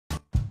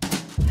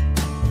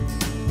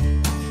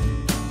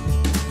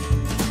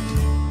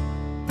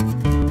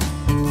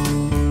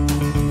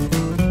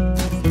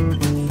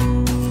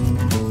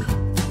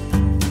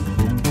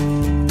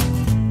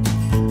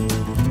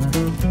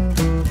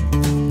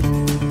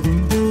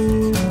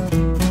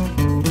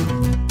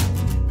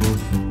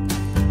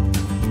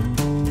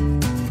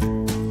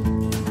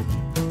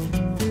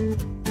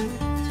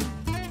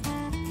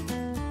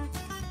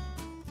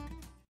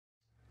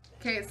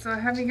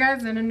have you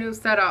guys in a new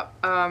setup,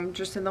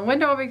 just in the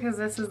window, because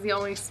this is the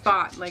only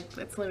spot, like,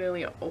 it's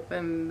literally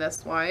open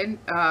this wide,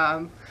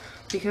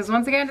 because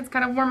once again, it's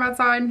kind of warm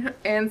outside,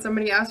 and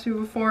somebody asked me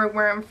before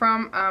where I'm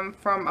from. I'm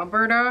from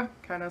Alberta,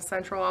 kind of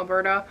central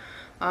Alberta.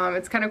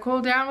 It's kind of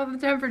cooled down with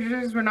the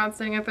temperatures. We're not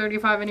sitting at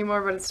 35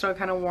 anymore, but it's still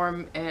kind of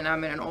warm, and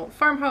I'm in an old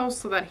farmhouse,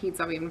 so that heats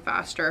up even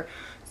faster.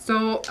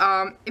 So,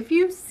 if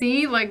you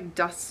see, like,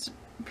 dust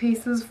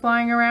pieces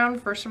flying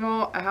around, first of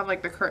all, I have,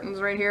 like, the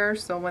curtains right here,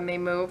 so when they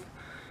move,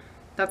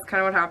 that's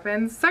kind of what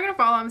happens. Second of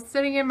all, I'm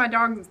sitting in my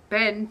dog's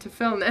bed to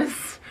film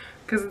this,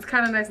 because it's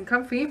kind of nice and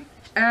comfy.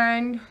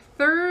 And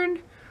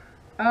third,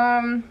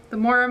 the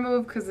more I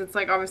move, because it's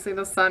like obviously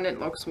the sun, it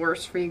looks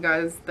worse for you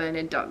guys than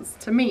it does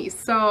to me.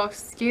 So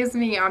excuse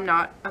me, I'm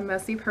not a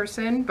messy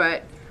person,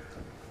 but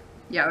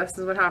yeah, this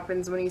is what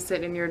happens when you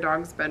sit in your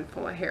dog's bed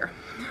full of hair.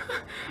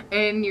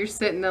 And you're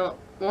sitting in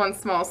one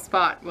small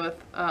spot with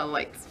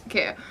lights.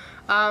 Okay.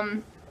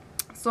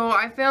 So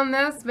I filmed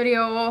this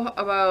video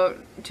about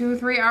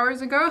 2-3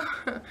 hours ago.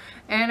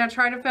 And I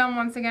tried to film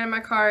once again in my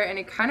car, and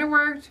it kind of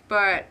worked,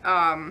 but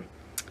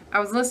I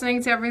was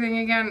listening to everything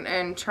again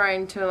and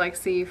trying to like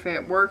see if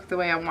it worked the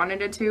way I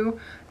wanted it to,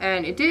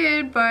 and it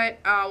did, but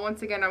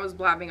once again I was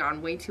blabbing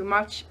on way too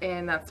much,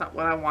 and that's not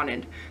what I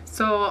wanted.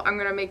 So I'm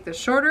gonna make this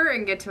shorter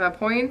and get to my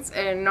points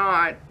and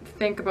not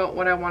think about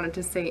what I wanted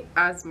to say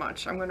as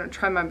much. I'm gonna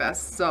try my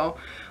best. So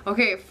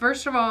okay,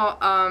 first of all,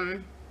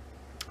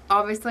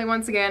 obviously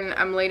once again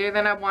I'm later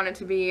than I wanted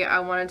to be. I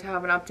wanted to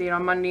have an update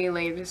on Monday,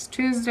 latest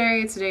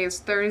Tuesday. Today is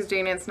Thursday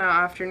and it's now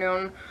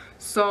afternoon.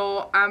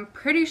 So I'm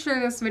pretty sure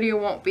this video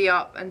won't be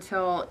up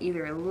until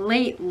either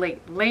late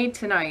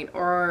tonight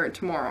or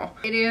tomorrow.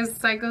 It is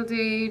cycle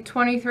day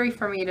 23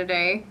 for me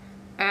today,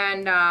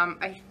 and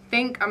I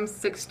think I'm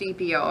 60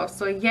 PO.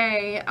 So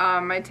yay,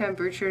 my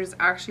temperatures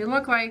actually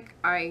look like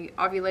I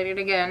ovulated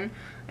again,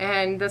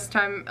 and this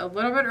time a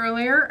little bit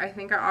earlier. I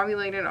think I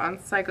ovulated on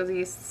cycle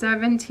day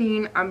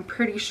 17. I'm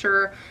pretty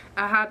sure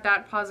I had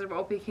that positive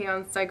OPK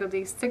on cycle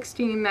day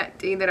 16, that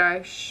day that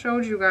I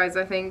showed you guys,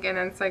 I think, and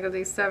then cycle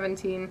day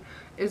 17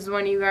 is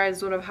when you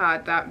guys would have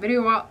had that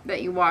video up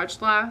that you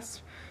watched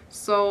last.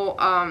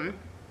 So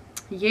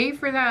yay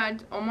for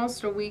that.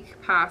 Almost a week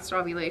past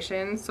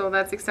ovulation, so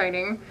that's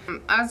exciting.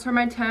 As for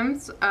my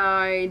temps,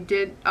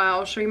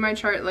 I'll show you my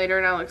chart later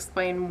and I'll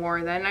explain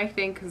more then, I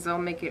think, because it'll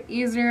make it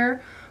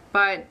easier.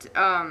 But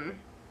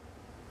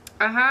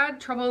I had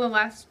trouble the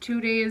last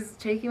 2 days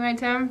taking my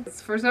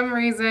temps. For some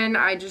reason,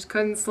 I just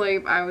couldn't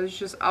sleep. I was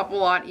just up a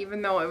lot,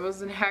 even though it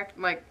was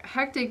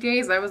hectic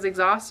days. I was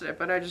exhausted,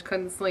 but I just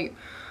couldn't sleep.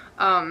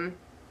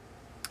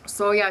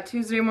 So yeah,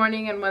 Tuesday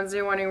morning and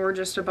Wednesday morning were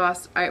just a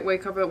bust. I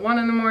wake up at 1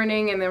 in the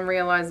morning and then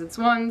realize it's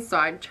 1, so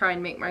I'd try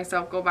and make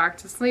myself go back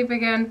to sleep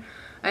again.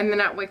 And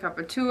then I'd wake up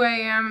at 2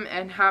 a.m.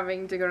 and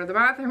having to go to the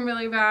bathroom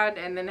really bad,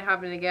 and then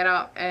having to get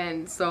up.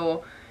 And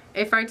so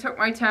if I took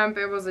my temp,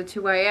 it was at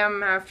 2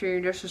 a.m. after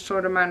just a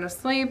short amount of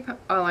sleep,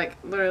 like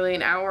literally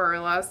an hour or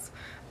less.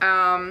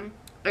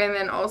 And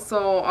then also,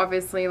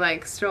 obviously,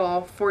 like,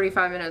 still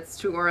 45 minutes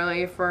too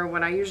early for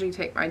when I usually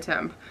take my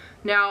temp.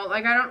 Now,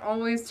 like, I don't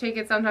always take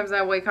it. Sometimes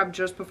I wake up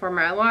just before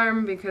my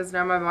alarm, because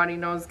now my body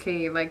knows,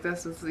 okay, like,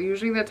 this is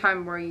usually the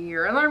time where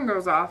your alarm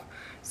goes off.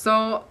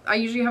 So I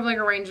usually have, like,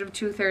 a range of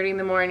 2:30 in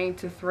the morning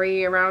to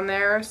 3 around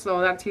there.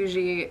 So that's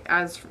usually,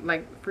 as,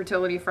 like,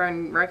 Fertility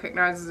Friend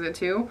recognizes it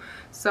too.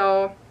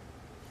 So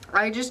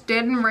I just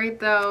didn't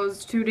write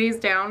those 2 days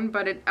down,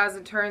 but as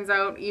it turns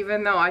out,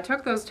 even though I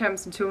took those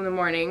temps at 2 in the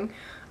morning,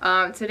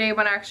 today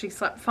when I actually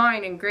slept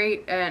fine and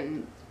great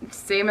and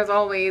same as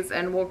always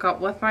and woke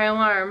up with my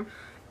alarm,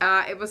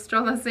 it was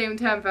still the same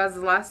temp as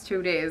the last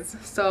 2 days.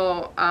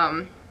 So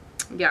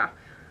yeah,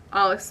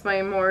 I'll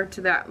explain more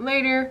to that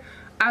later.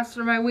 As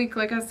for my week,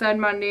 like I said,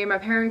 Monday my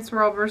parents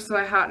were over, so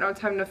I had no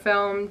time to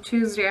film.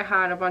 Tuesday I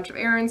had a bunch of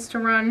errands to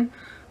run.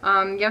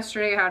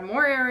 Yesterday I had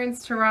more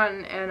errands to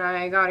run, and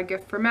I got a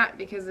gift for Matt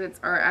because it's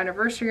our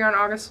anniversary on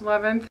August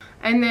 11th.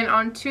 And then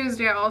on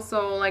Tuesday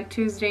also, like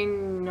Tuesday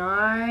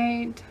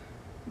night,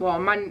 well,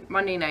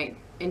 Monday night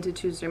into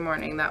Tuesday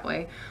morning, that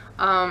way.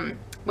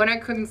 When I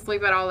couldn't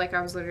sleep at all, like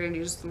I was literally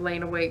just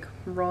laying awake,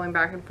 rolling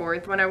back and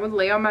forth. When I would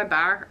lay on my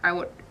back, I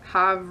would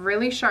have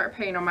really sharp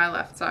pain on my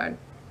left side.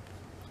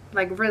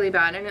 Like really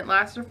bad, and it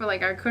lasted for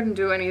like, I couldn't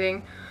do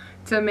anything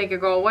to make it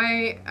go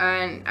away,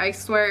 and I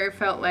swear it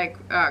felt like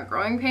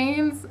growing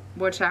pains,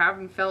 which I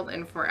haven't felt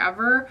in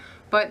forever,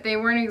 but they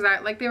weren't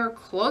exact, like they were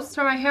close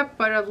to my hip,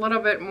 but a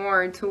little bit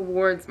more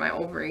towards my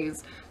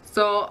ovaries.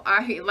 So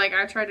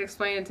I tried to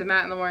explain it to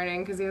Matt in the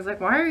morning, because he was like,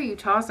 why are you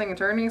tossing and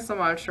turning so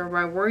much, or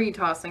why were you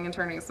tossing and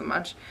turning so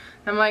much?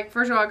 And I'm like,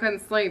 first of all, I couldn't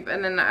sleep,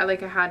 and then I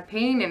had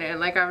pain in it,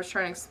 like I was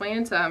trying to explain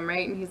it to him,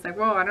 right? And he's like,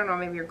 well, I don't know,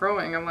 maybe you're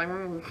growing. I'm like,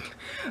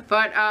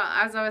 But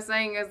as I was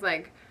saying, is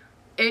like,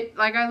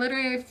 I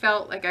literally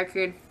felt like I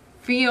could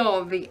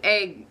feel the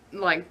egg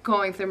like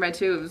going through my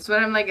tubes,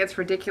 but I'm like, it's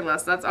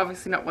ridiculous. That's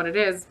obviously not what it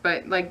is,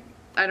 but like,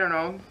 I don't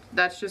know,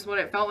 that's just what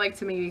it felt like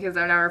to me, because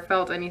I've never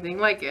felt anything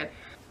like it.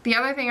 The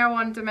other thing I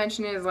wanted to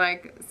mention is,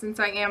 like, since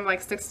I am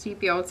like 6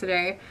 TPO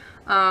today,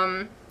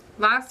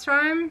 last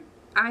time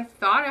I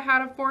thought I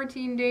had a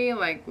 14-day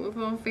like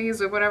luteal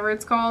phase or whatever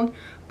it's called,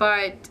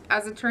 but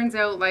as it turns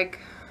out, like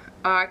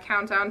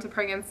countdown to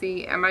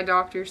pregnancy, and my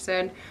doctor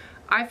said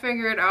I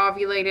figured I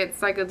ovulated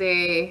cycle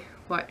day,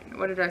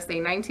 what did I say,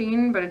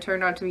 19, but it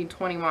turned out to be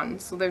 21,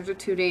 so there's a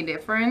 2-day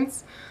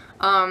difference.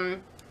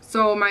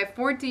 So my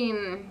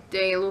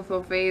 14-day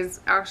luteal phase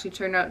actually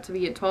turned out to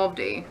be a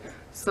 12-day.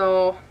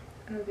 So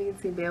I don't know if you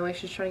can see Bailey,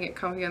 she's trying to get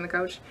comfy on the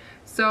couch.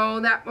 So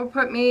that will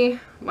put me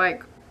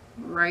like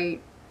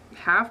right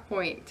half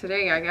point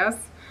today, I guess.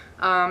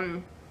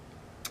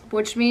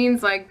 Which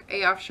means like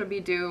AF should be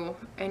due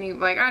any,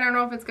 like, I don't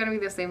know if it's going to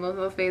be the same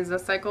luteal phase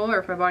this cycle, or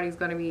if my body's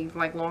going to be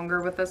like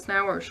longer with this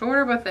now or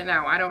shorter with it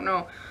now. I don't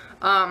know.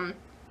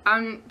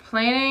 I'm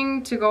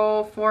planning to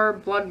go for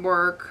blood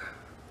work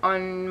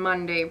on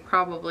Monday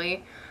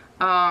probably.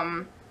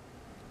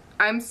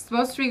 I'm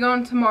supposed to be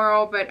going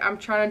tomorrow, but I'm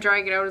trying to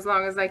drag it out as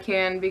long as I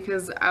can,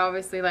 because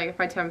obviously, like, if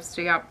my temps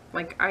stay up,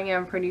 like, I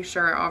am pretty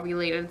sure I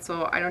ovulated,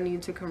 so I don't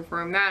need to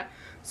confirm that.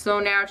 So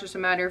now it's just a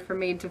matter for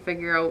me to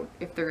figure out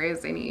if there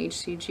is any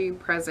HCG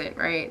present,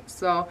 right?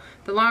 So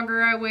the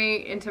longer I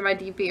wait into my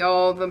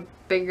DPO, the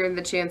bigger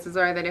the chances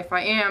are that if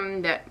I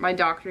am, that my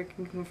doctor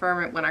can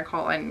confirm it when I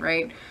call in,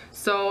 right?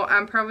 So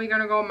I'm probably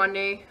gonna go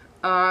Monday.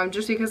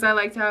 Just because I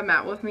like to have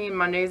Matt with me, and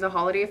Monday's a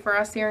holiday for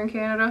us here in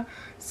Canada.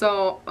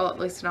 So, well, at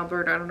least in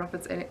Alberta, I don't know if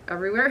it's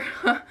everywhere.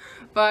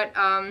 But,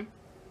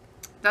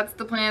 that's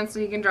the plan, so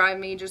he can drive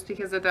me, just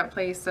because at that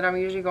place that I'm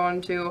usually going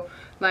to,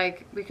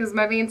 like, because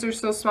my veins are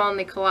so small and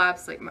they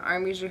collapse, like, my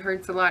arm usually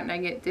hurts a lot and I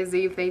get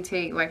dizzy if they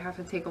take, like, have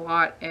to take a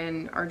lot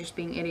and are just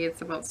being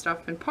idiots about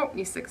stuff and poke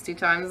me 60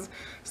 times.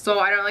 So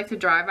I don't like to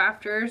drive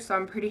after, so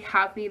I'm pretty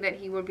happy that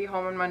he would be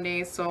home on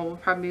Monday, so we'll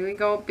probably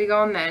be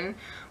going then,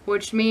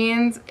 which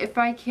means if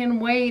I can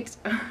wait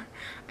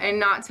and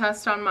not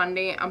test on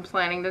Monday, I'm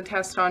planning to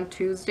test on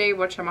Tuesday,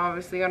 which I'm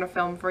obviously going to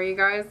film for you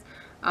guys.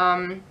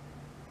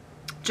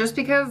 Just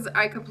because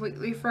I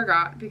completely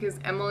forgot, because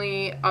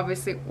Emily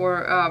obviously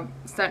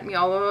sent me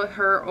all of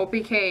her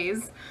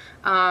OPKs,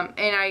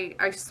 and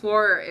I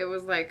swore it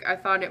was like, I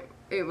thought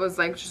it was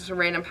like just a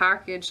random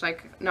package,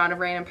 like not a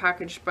random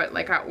package, but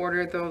like I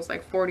ordered those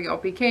like 40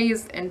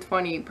 OPKs and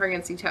 20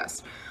 pregnancy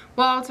tests.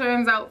 Well, it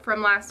turns out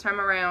from last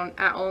time around,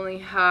 I only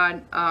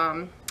had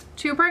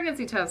 2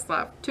 pregnancy tests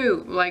left,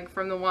 2, like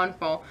from the one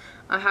fall.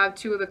 I have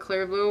 2 of the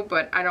clear blue,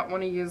 but I don't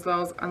want to use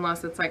those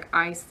unless it's like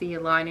I see a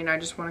line and I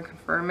just want to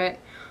confirm it.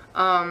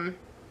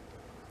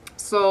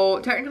 So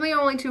technically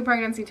only 2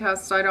 pregnancy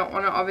tests, so I don't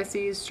want to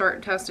obviously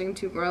start testing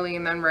too early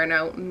and then run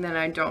out and then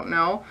I don't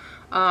know.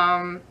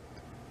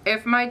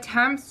 If my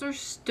temps are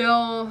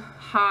still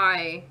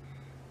high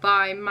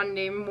by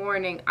Monday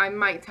morning, I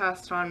might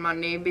test on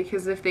Monday,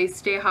 because if they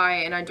stay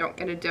high and I don't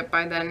get a dip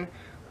by then,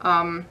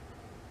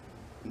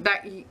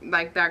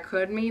 that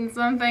could mean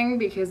something,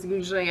 because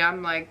usually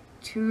I'm like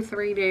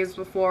 2-3 days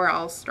before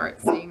I'll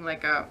start seeing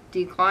like a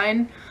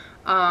decline.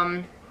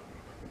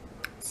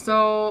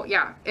 So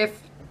yeah,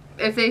 if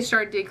they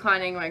start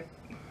declining like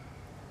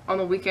on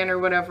the weekend or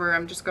whatever,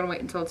 I'm just gonna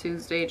wait until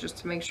Tuesday just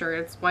to make sure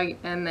it's white,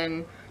 and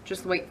then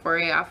just wait for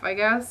AF, I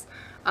guess.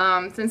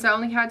 Since I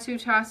only had 2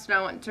 tests and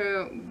I went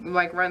to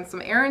like run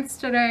some errands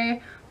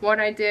today, what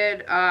I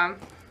did,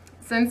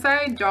 since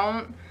I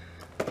don't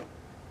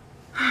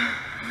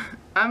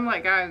I'm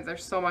like, guys,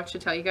 there's so much to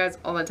tell you guys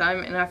all the time,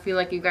 and I feel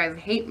like you guys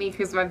hate me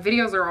because my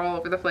videos are all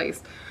over the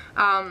place.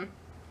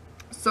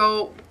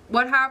 So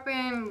what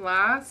happened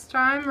last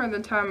time, or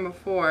the time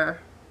before?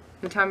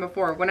 The time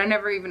before, when I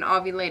never even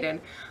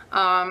ovulated.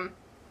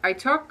 I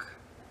took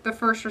the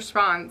first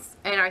response,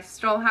 and I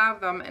still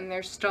have them, and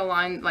there's still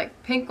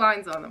like pink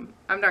lines on them.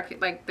 I'm not kidding,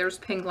 like there's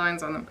pink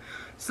lines on them.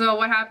 So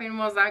what happened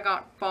was I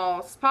got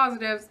false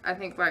positives, I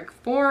think like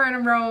 4 in a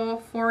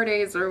row, 4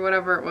 days or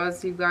whatever it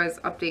was. You guys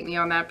update me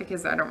on that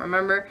because I don't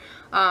remember.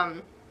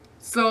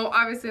 So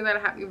obviously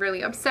that had me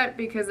really upset,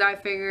 because I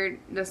figured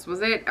this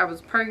was it, I was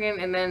pregnant,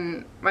 and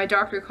then my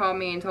doctor called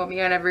me and told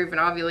me I never even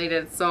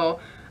ovulated. So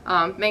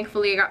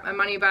thankfully I got my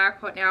money back,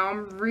 but now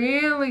I'm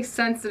really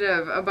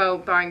sensitive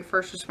about buying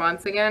first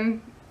response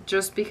again,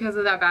 just because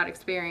of that bad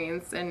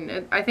experience,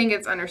 and I think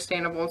it's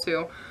understandable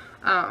too.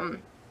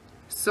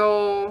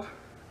 So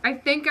I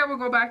think I will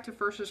go back to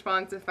first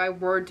response if I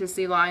were to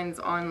see lines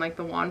on like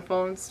the wand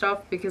phone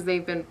stuff, because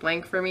they've been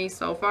blank for me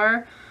so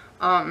far.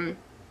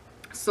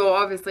 So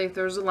obviously if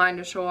there's a line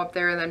to show up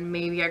there, then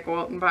maybe I go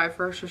out and buy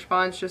first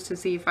response just to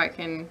see if I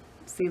can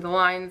see the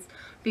lines,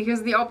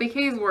 because the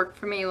LPKs work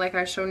for me, like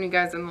I showed you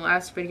guys in the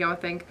last video, I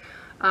think.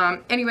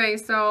 Anyway,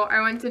 so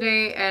I went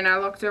today and I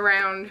looked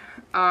around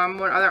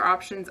what other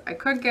options I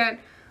could get.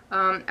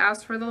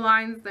 As for the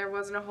lines, there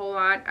wasn't a whole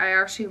lot. I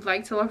actually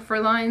like to look for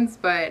lines,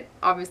 but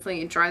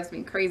obviously it drives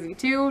me crazy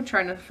too,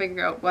 trying to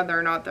figure out whether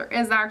or not there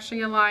is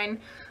actually a line.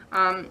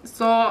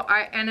 So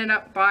I ended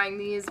up buying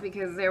these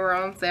because they were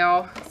on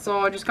sale. So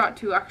I just got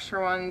 2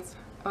 extra ones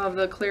of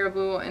the clear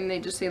blue, and they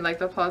just say like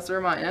the plus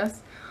or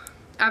minus.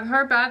 I've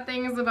heard bad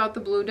things about the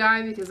blue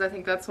dye, because I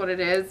think that's what it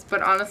is,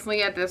 but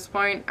honestly at this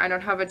point I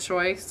don't have a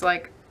choice.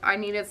 Like, I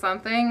needed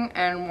something,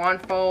 and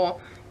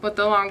Wanfo with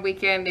the long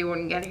weekend, they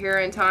wouldn't get here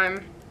in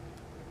time.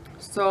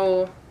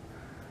 So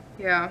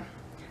yeah,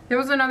 there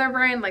was another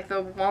brand, like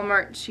the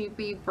Walmart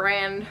cheapy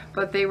brand,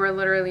 but they were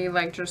literally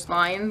like just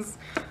lines,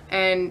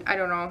 and I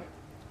don't know,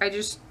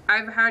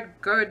 I've had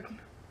good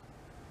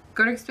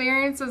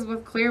experiences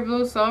with Clear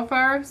Blue so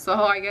far, so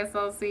I guess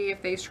I'll see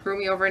if they screw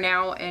me over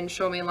now and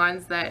show me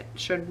lines that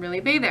should really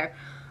be there.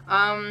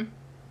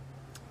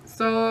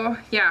 So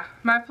yeah,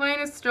 my plan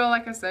is still,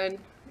 like I said,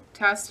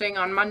 testing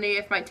on Monday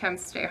if my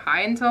temps stay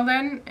high until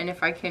then, and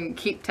if I can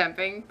keep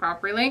temping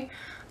properly.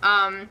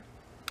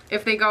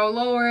 If they go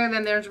lower,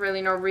 then there's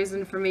really no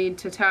reason for me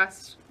to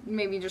test.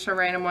 Maybe just a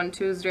random one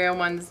Tuesday or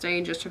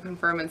Wednesday just to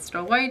confirm it's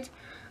still white.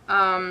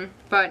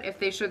 But if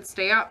they should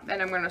stay up,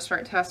 then I'm going to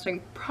start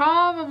testing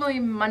probably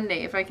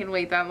Monday if I can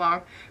wait that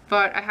long.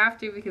 But I have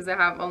to because I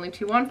have only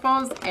 2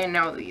 1-falls and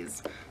now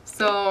these.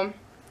 So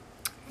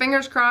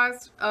fingers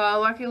crossed.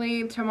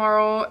 Luckily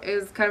tomorrow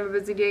is kind of a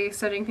busy day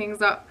setting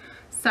things up.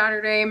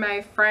 Saturday my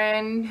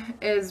friend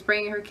is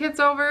bringing her kids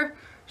over.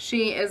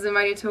 She is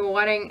invited to a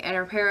wedding and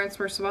her parents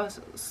were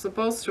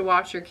supposed to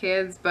watch her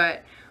kids,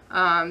 but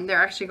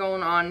they're actually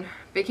going on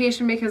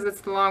vacation because it's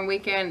the long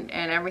weekend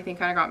and everything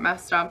kind of got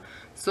messed up.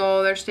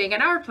 So they're staying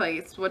at our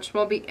place, which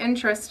will be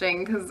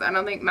interesting because I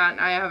don't think Matt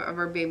and I have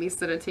ever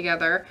babysitted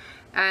together.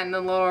 And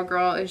the little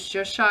girl is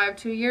just shy of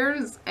 2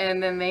 years,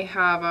 and then they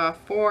have a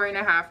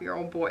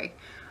 4.5-year-old boy.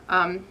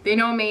 They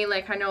know me,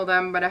 like I know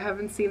them, but I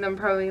haven't seen them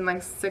probably in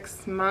like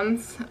 6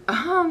 months.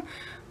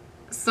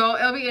 So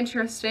it'll be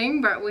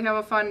interesting, but we have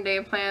a fun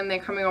day planned. They're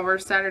coming over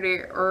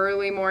Saturday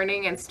early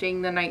morning and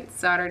staying the night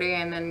Saturday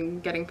and then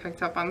getting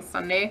picked up on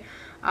Sunday.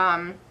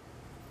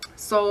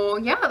 So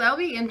yeah, that'll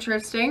be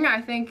interesting.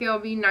 I think it'll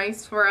be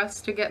nice for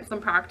us to get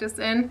some practice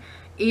in,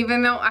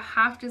 even though I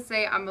have to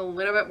say I'm a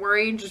little bit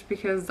worried just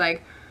because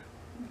like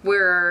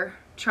we're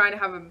trying to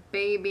have a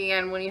baby,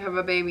 and when you have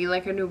a baby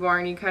like a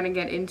newborn, you kind of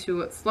get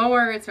into it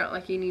slower. It's not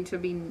like you need to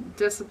be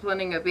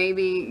disciplining a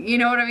baby, you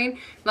know what I mean?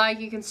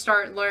 Like you can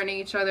start learning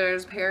each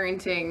other's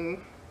parenting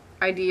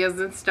ideas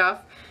and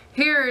stuff.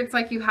 Here it's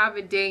like you have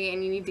a day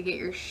and you need to get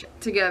your shit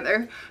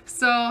together.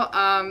 So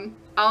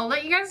I'll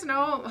let you guys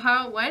know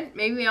how it went.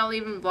 Maybe I'll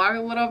even vlog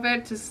a little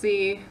bit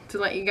to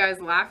let you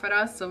guys laugh at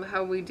us of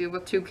how we do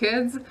with 2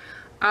 kids.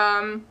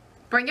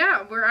 But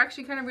yeah, we're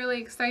actually kind of really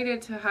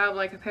excited to have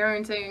like a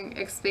parenting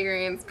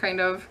experience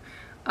kind of,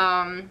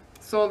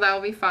 so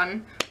that'll be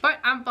fun. But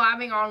I'm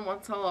blabbing on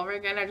once all over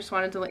again. I just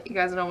wanted to let you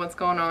guys know what's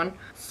going on.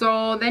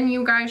 So then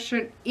you guys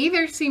should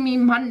either see me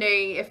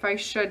Monday if I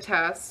should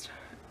test,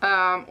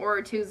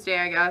 or Tuesday,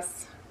 I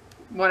guess,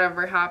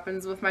 whatever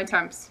happens with my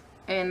temps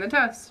and the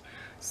test.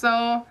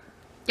 So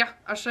yeah,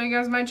 I'll show you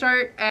guys my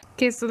chart.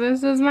 Okay, so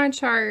this is my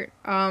chart.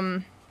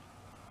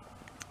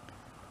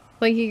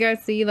 Like you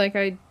guys see, like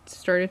I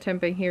started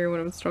temping here when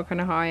it was still kind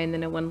of high, and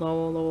then it went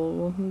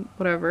low,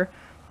 whatever.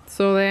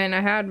 So then I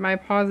had my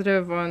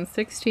positive on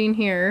 16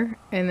 here,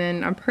 and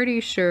then I'm pretty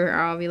sure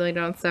I'll be laid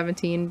on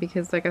 17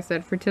 because like I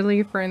said,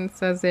 Fertility Friend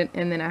says it,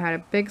 and then I had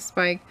a big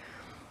spike,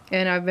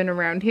 and I've been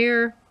around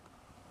here.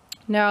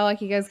 Now,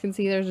 like you guys can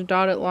see, there's a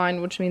dotted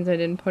line, which means I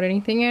didn't put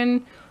anything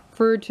in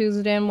for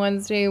Tuesday and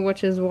Wednesday,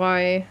 which is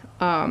why,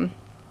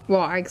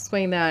 well, I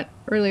explained that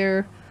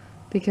earlier,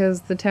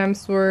 because the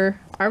temps were,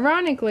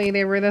 ironically,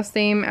 they were the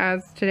same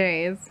as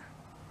today's.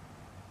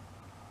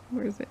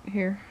 Where is it?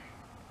 Here.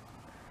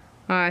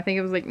 I think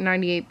it was like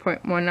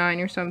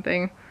 98.19 or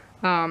something.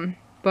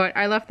 But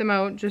I left them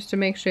out just to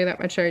make sure that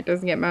my chart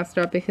doesn't get messed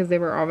up because they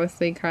were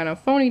obviously kind of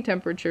phony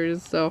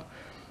temperatures. So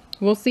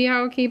we'll see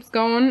how it keeps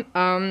going.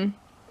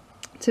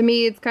 To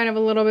me, it's kind of a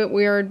little bit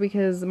weird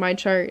because my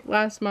chart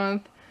last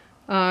month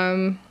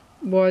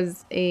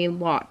was a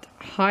lot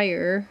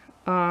higher.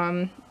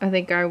 I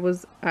think I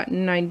was at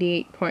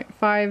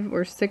 98.5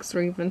 or 6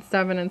 or even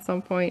 7 at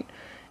some point,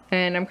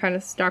 and I'm kind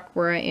of stuck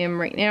where I am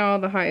right now.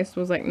 The highest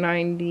was like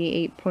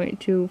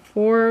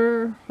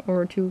 98.24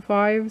 or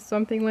 25,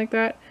 something like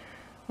that.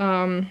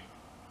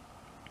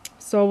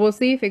 So we'll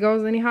see if it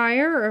goes any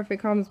higher or if it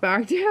comes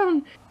back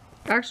down.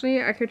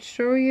 Actually, I could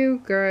show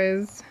you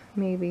guys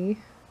maybe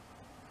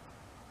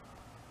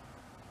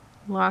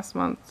last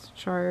month's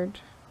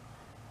chart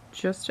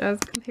just as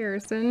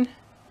comparison.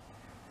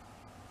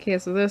 Okay,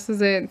 so this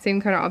is it. Same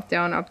kind of up,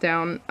 down, up,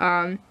 down.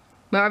 My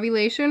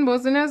ovulation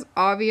wasn't as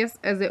obvious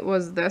as it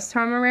was this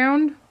time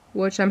around,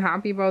 which I'm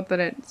happy about that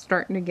it's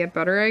starting to get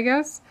better, I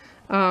guess.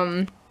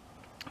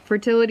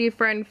 Fertility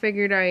Friend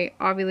figured I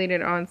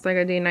ovulated on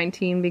cycle day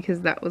 19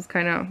 because that was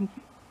kind of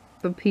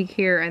the peak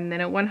here, and then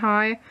it went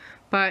high.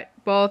 But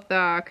both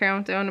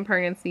Countdown to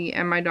Pregnancy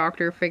and my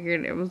doctor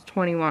figured it was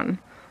 21.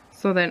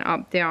 So then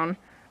up, down.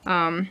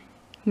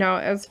 Now,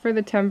 as for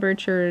the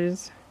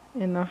temperatures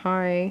in the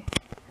high...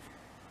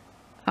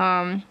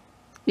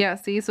 yeah,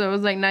 see, so it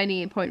was like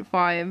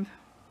 98.5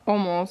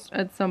 almost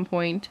at some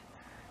point,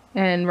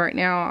 and right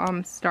now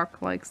I'm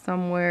stuck like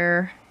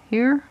somewhere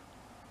here,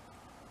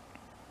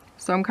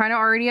 so I'm kind of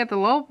already at the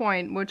low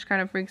point, which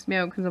kind of freaks me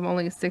out because I'm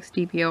only 6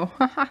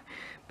 DPO.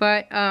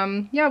 But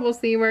yeah, we'll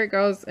see where it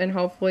goes and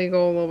hopefully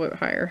go a little bit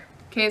higher.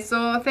 Okay,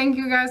 so thank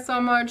you guys so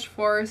much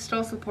for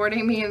still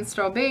supporting me and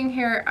still being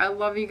here. I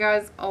love you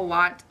guys a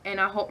lot,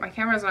 and I hope my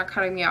camera's not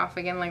cutting me off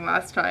again like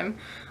last time.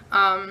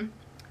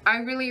 I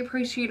really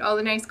appreciate all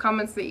the nice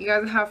comments that you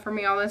guys have for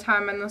me all the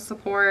time and the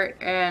support,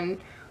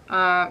 and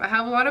I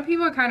have a lot of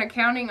people kind of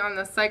counting on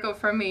the cycle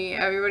from me.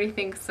 Everybody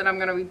thinks that I'm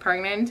going to be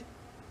pregnant.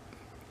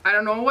 I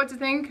don't know what to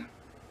think,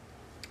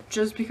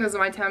 just because of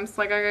my temps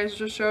like I guys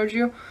just showed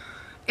you.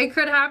 It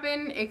could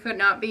happen, it could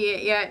not be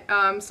it yet.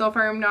 So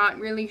far I'm not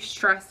really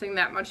stressing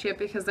that much yet,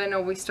 because I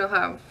know we still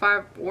have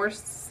 5 or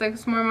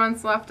 6 more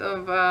months left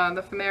of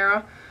the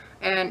Femera,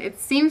 and it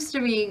seems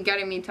to be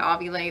getting me to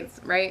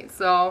ovulate, right?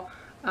 So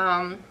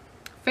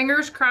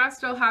fingers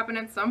crossed it'll happen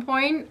at some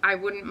point. I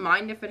wouldn't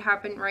mind if it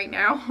happened right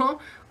now,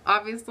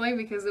 obviously,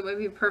 because it would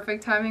be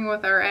perfect timing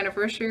with our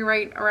anniversary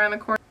right around the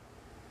corner.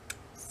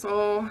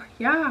 So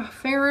yeah,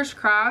 fingers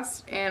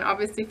crossed, and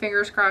obviously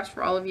fingers crossed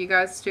for all of you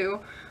guys too.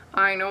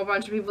 I know a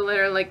bunch of people that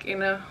are like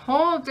in a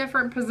whole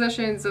different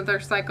positions of their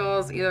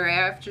cycles. Either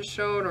AF just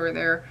showed, or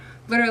they're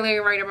literally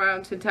right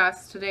about to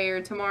test today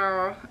or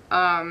tomorrow.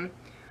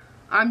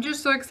 I'm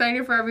just so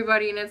excited for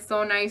everybody, and it's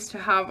so nice to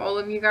have all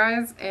of you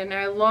guys, and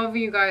I love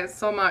you guys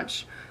so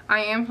much. I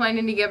am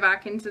planning to get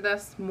back into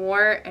this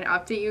more and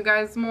update you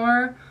guys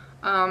more,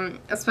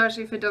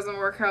 especially if it doesn't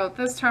work out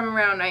this time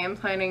around. I am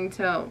planning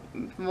to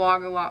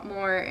vlog a lot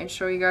more and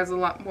show you guys a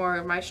lot more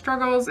of my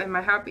struggles and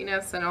my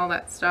happiness and all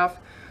that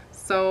stuff.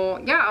 So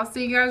yeah, I'll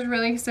see you guys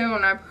really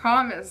soon, I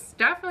promise.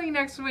 Definitely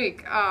next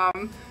week,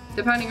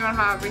 depending on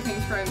how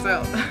everything turns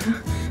out.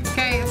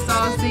 Okay, so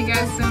I'll see you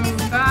guys soon.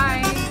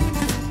 Bye!